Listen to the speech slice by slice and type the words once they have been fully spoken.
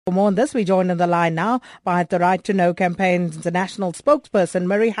For more on this, we joined on the line now by the Right to Know campaign's international spokesperson,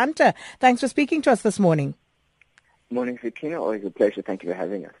 Murray Hunter. Thanks for speaking to us this morning. Morning, Sakina. Always a pleasure. Thank you for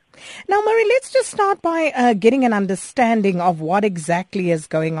having us. Now, Murray, let's just start by getting an understanding of what exactly is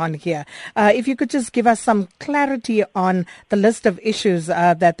going on here. If you could just give us some clarity on the list of issues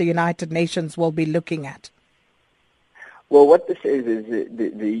that the United Nations will be looking at. Well, what this is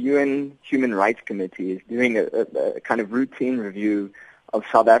the UN Human Rights Committee is doing a kind of routine review of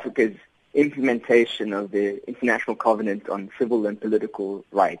South Africa's implementation of the International Covenant on Civil and Political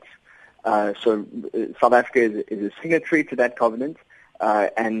Rights. So South Africa is a signatory to that covenant,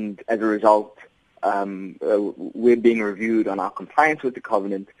 and as a result, we're being reviewed on our compliance with the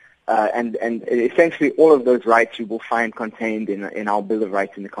covenant, and essentially all of those rights you will find contained in our Bill of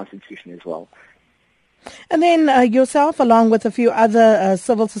Rights in the Constitution as well. And then yourself, along with a few other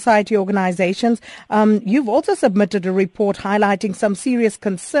civil society organizations, you've also submitted a report highlighting some serious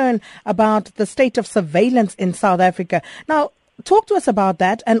concern about the state of surveillance in South Africa. Now, talk to us about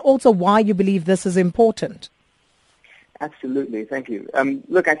that and also why you believe this is important. Absolutely. Thank you.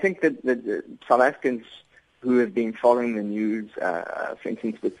 Look, I think that South Africans who have been following the news, for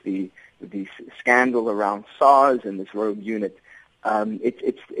instance, with the scandal around SARS and this rogue unit,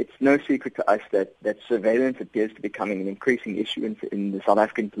 it's no secret to us that surveillance appears to be becoming an increasing issue in the South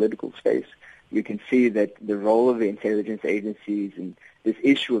African political space. You can see that the role of the intelligence agencies and this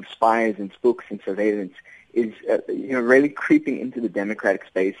issue of spies and spooks and surveillance is really creeping into the democratic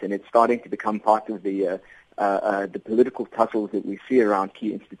space, and it's starting to become part of the political tussles that we see around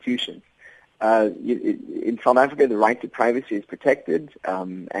key institutions. In South Africa, the right to privacy is protected,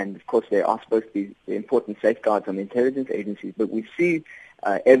 and of course there are supposed to be important safeguards on the intelligence agencies, but we see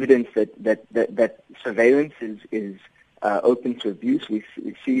evidence that surveillance is open to abuse. We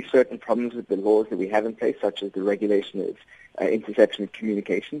see certain problems with the laws that we have in place, such as the regulation of interception of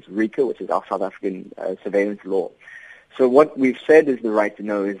communications, RICA, which is our South African surveillance law. So what we've said as the Right to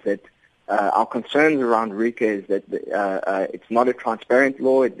Know is that our concerns around RICA is that it's not a transparent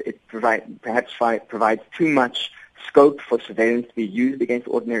law. It provides too much scope for surveillance to be used against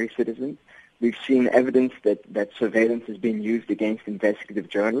ordinary citizens. We've seen evidence that surveillance is being used against investigative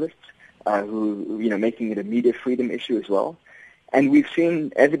journalists, who making it a media freedom issue as well. And we've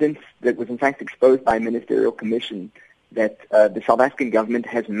seen evidence that was in fact exposed by a ministerial commission that the South African government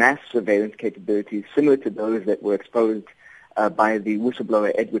has mass surveillance capabilities similar to those that were exposed by the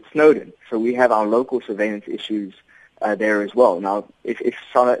whistleblower Edward Snowden. So we have our local surveillance issues there as well. Now, if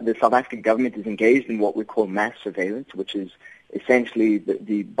the South African government is engaged in what we call mass surveillance, which is essentially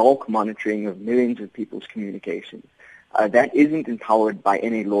the bulk monitoring of millions of people's communications, that isn't empowered by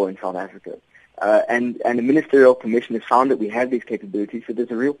any law in South Africa. And the ministerial commission has found that we have these capabilities, so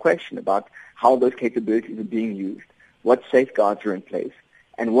there's a real question about how those capabilities are being used, what safeguards are in place,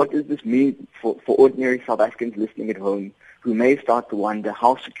 and what does this mean for ordinary South Africans listening at home who may start to wonder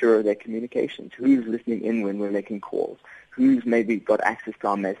how secure are their communications, who's listening in when we're making calls, who's maybe got access to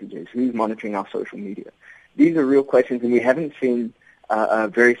our messages, who's monitoring our social media. These are real questions, and we haven't seen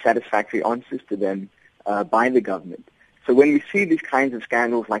very satisfactory answers to them by the government. So when we see these kinds of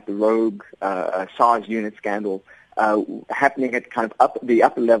scandals like the rogue SARS unit scandal happening at kind of the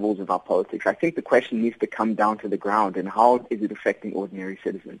upper levels of our politics, I think the question needs to come down to the ground, and how is it affecting ordinary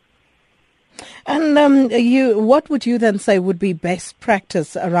citizens? And what would you then say would be best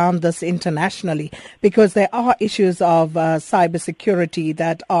practice around this internationally? Because there are issues of cybersecurity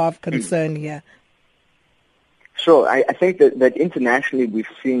that are of concern here. Sure. I think that internationally we've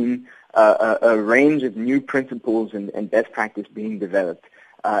seen a range of new principles and best practice being developed.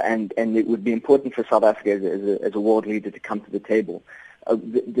 And it would be important for South Africa as a world leader to come to the table.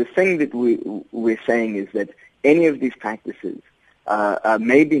 The thing that we're saying is that any of these practices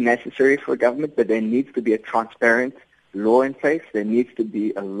may be necessary for a government, but there needs to be a transparent law in place. There needs to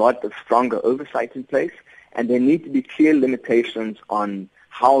be a lot of stronger oversight in place, and there need to be clear limitations on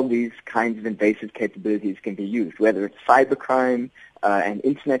how these kinds of invasive capabilities can be used, whether it's cybercrime and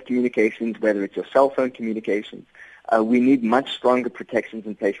internet communications, whether it's your cell phone communications. We need much stronger protections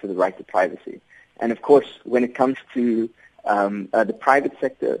in place for the right to privacy. And of course, when it comes to the private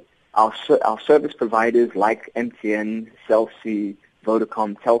sector, our service providers like MTN, Cell C,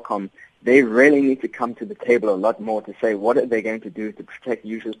 Vodacom, Telkom, they really need to come to the table a lot more to say what are they going to do to protect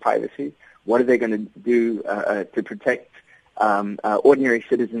users' privacy, what are they going to do to protect ordinary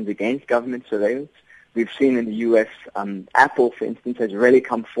citizens against government surveillance. We've seen in the U.S., Apple, for instance, has really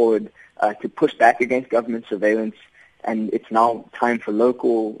come forward to push back against government surveillance, and it's now time for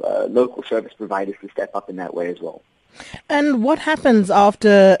local service providers to step up in that way as well. And what happens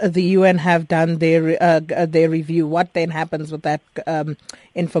after the UN have done their review? What then happens with that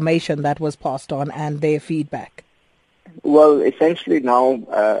information that was passed on and their feedback? Well, essentially now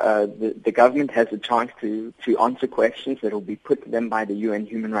the government has a chance to answer questions that will be put to them by the UN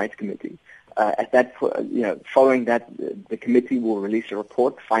Human Rights Committee. At that, following that, the committee will release a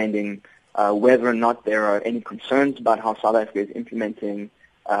report finding whether or not there are any concerns about how South Africa is implementing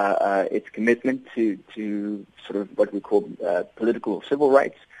its commitment to sort of what we call political or civil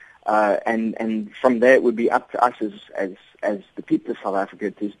rights, and from there it would be up to us as the people of South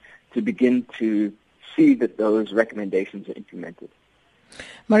Africa to begin to see that those recommendations are implemented.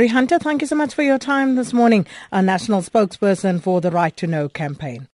 Murray Hunter, thank you so much for your time this morning, a national spokesperson for the Right to Know campaign.